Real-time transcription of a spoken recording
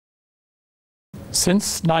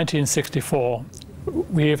Since 1964,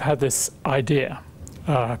 we have had this idea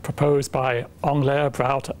proposed by Englert,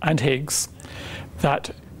 Brout, and Higgs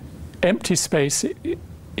that empty space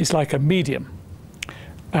is like a medium.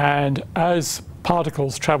 And as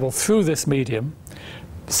particles travel through this medium,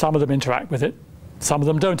 some of them interact with it, some of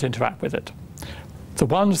them don't interact with it. The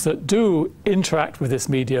ones that do interact with this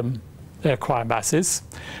medium, they acquire masses,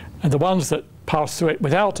 and the ones that pass through it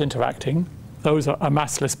without interacting, those are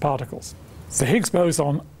massless particles. The Higgs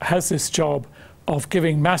boson has this job of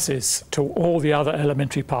giving masses to all the other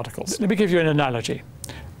elementary particles. Let me give you an analogy.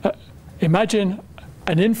 Imagine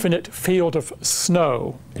an infinite field of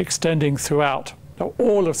snow extending throughout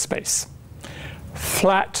all of space.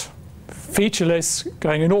 Flat, featureless,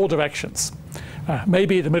 going in all directions.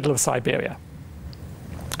 Maybe the middle of Siberia.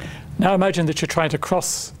 Now imagine that you're trying to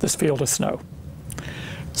cross this field of snow.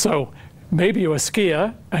 So maybe you're a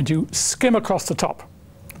skier and you skim across the top.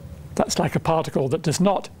 That's like a particle that does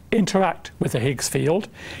not interact with the Higgs field.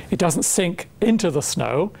 It doesn't sink into the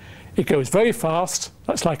snow. It goes very fast.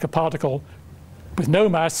 That's like a particle with no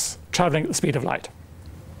mass traveling at the speed of light.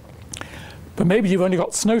 But maybe you've only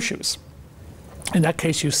got snowshoes. In that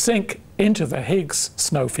case, you sink into the Higgs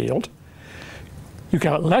snow field. You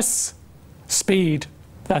get less speed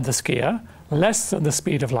than the skier, less than the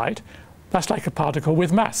speed of light. That's like a particle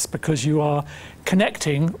with mass because you are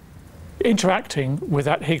interacting with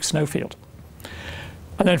that Higgs snow field.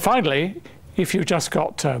 And then finally, if you've just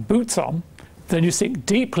got boots on, then you sink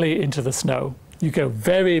deeply into the snow. You go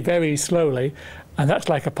very, very slowly, and that's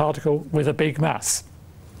like a particle with a big mass.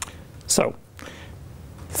 So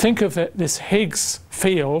think of this Higgs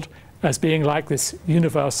field as being like this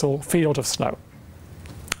universal field of snow.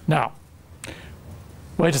 Now,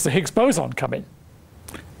 where does the Higgs boson come in?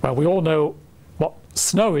 Well, we all know what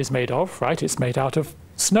snow is made of, right? It's made out of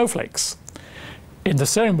snowflakes. In the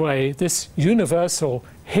same way, this universal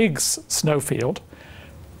Higgs snow field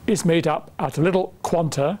is made up out of little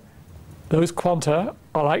quanta. Those quanta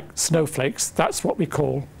are like snowflakes. That's what we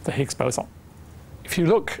call the Higgs boson. If you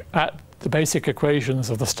look at the basic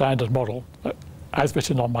equations of the Standard Model, as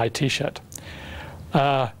written on my T-shirt,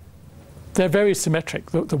 they're very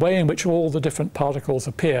symmetric. The way in which all the different particles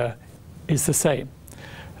appear is the same.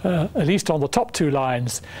 At least on the top two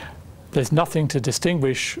lines, there's nothing to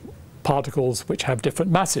distinguish particles which have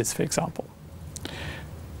different masses, for example.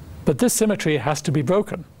 But this symmetry has to be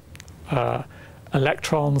broken.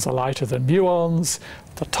 Electrons are lighter than muons.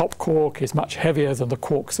 The top quark is much heavier than the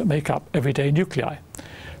quarks that make up everyday nuclei.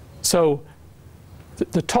 So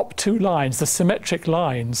the top two lines, the symmetric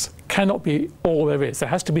lines, cannot be all there is. There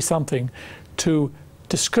has to be something to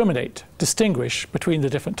distinguish between the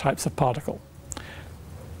different types of particle.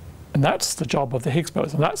 And that's the job of the Higgs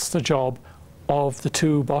boson. That's the job of the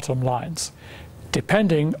two bottom lines.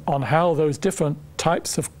 Depending on how those different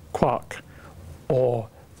types of quark, or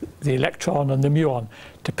the electron and the muon,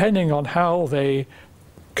 depending on how they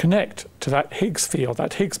connect to that Higgs field,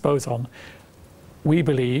 that Higgs boson, we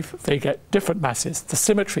believe they get different masses. The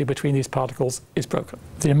symmetry between these particles is broken.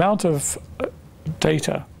 The amount of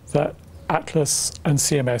data that ATLAS and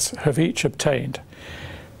CMS have each obtained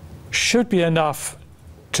should be enough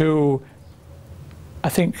to, I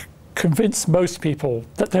think, convince most people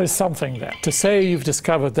that there's something there. To say you've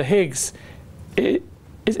discovered the Higgs,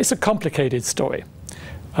 it's a complicated story.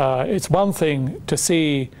 It's one thing to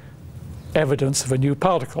see evidence of a new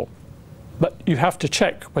particle, but you have to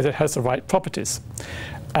check whether it has the right properties.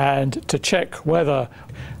 And to check whether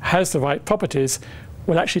it has the right properties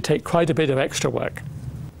will actually take quite a bit of extra work.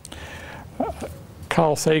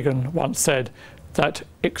 Carl Sagan once said that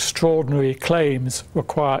extraordinary claims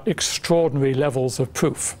require extraordinary levels of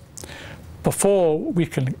proof. Before we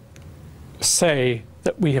can say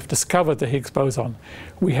that we have discovered the Higgs boson,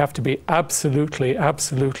 we have to be absolutely,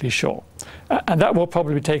 absolutely sure. And that will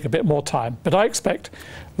probably take a bit more time. But I expect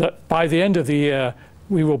that by the end of the year,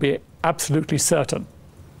 we will be absolutely certain,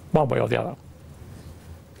 one way or the other.